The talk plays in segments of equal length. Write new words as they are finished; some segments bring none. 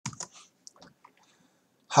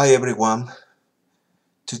Hi everyone,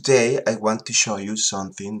 today I want to show you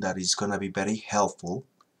something that is gonna be very helpful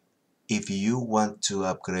if you want to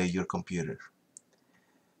upgrade your computer.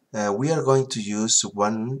 We are going to use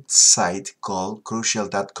one site called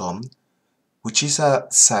crucial.com, which is a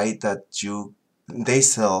site that they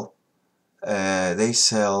sell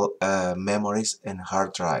memories and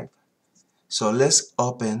hard drive. So let's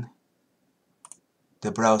open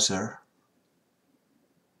the browser.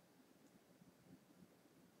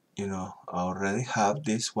 I already have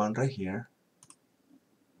this one right here.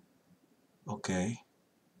 Okay,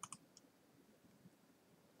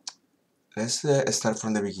 let's start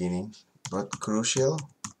from the beginning. But crucial.com.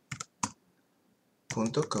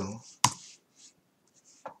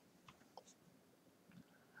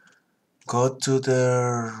 Go to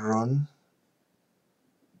the run.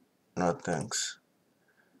 No thanks.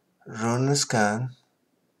 Run scan.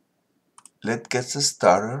 Let's get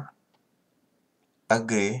started.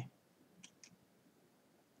 Agree.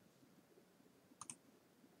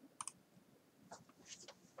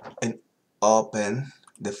 And open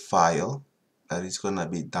the file that is gonna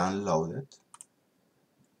be downloaded.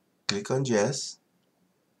 Click on yes.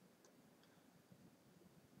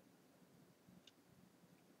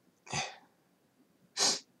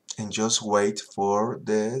 And just wait for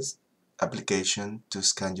this application to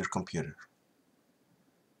scan your computer.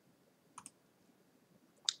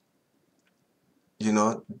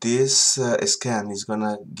 This scan is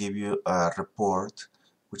gonna give you a report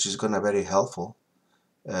which is gonna be very helpful.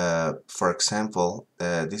 For example,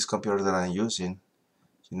 this computer that I'm using,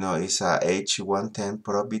 it's a H110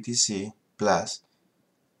 Pro BTC Plus.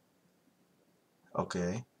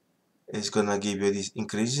 Okay, it's gonna give you this,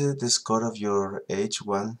 increases the score of your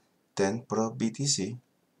H110 Pro BTC.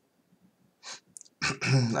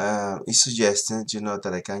 It's suggested,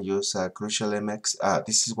 that I can use a Crucial MX.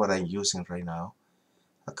 This is what I'm using right now,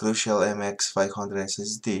 a Crucial MX 500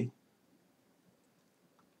 SSD.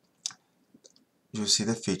 You see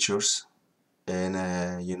the features, and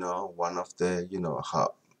one of the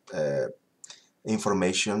how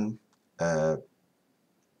information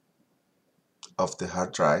of the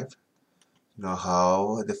hard drive.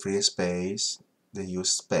 How the free space, the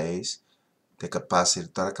used space, the capacity,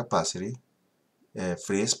 total capacity,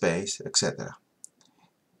 free space, etc.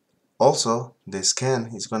 Also, the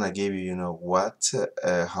scan is gonna give you,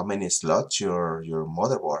 how many slots your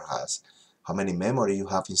motherboard has, how many memory you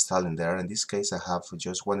have installed in there. In this case, I have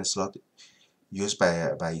just one slot used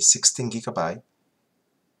by 16 gigabyte.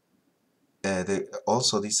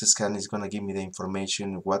 Also, this scan is gonna give me the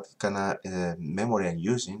information what kind of memory I'm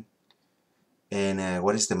using, and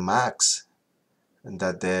what is the max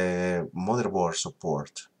that the motherboard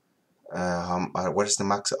support. What is the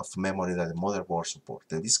max of memory that the motherboard support?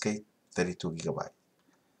 In this case, 32 gigabyte.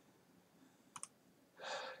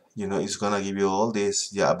 It's gonna give you all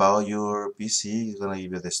this, about your PC. It's gonna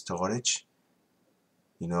give you the storage,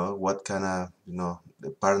 what kind of,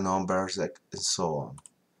 the part numbers, like, and so on.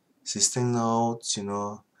 System notes,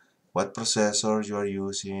 what processor you are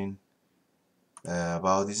using.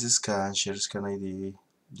 About this scan, share scan ID.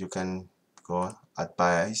 You can go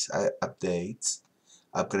advice, updates,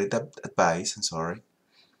 advice. I'm sorry.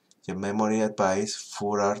 Your memory advice,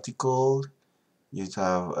 full article. You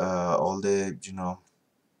have all the,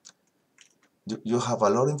 you have a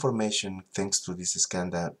lot of information thanks to this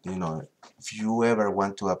scan that, if you ever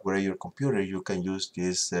want to upgrade your computer, you can use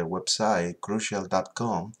this website,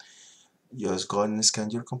 crucial.com. Just go and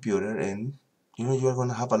scan your computer, and you're going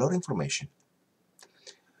to have a lot of information.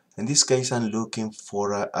 In this case, I'm looking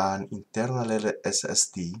for an internal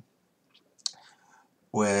SSD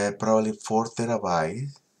with probably 4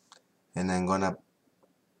 terabytes, and I'm gonna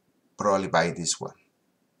probably buy this one.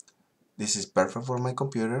 This is perfect for my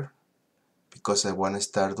computer because I want to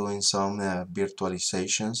start doing some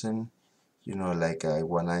virtualizations, and like I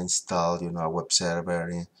want to install a web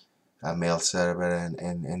server, a mail server,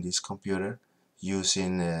 and this computer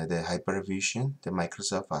using the Hyper-V, the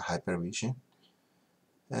Microsoft Hyper-V.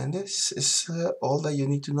 And this is all that you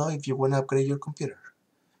need to know if you want to upgrade your computer.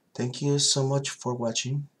 Thank you so much for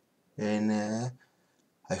watching, and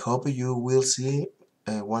I hope you will see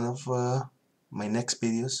one of my next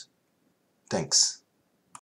videos. Thanks.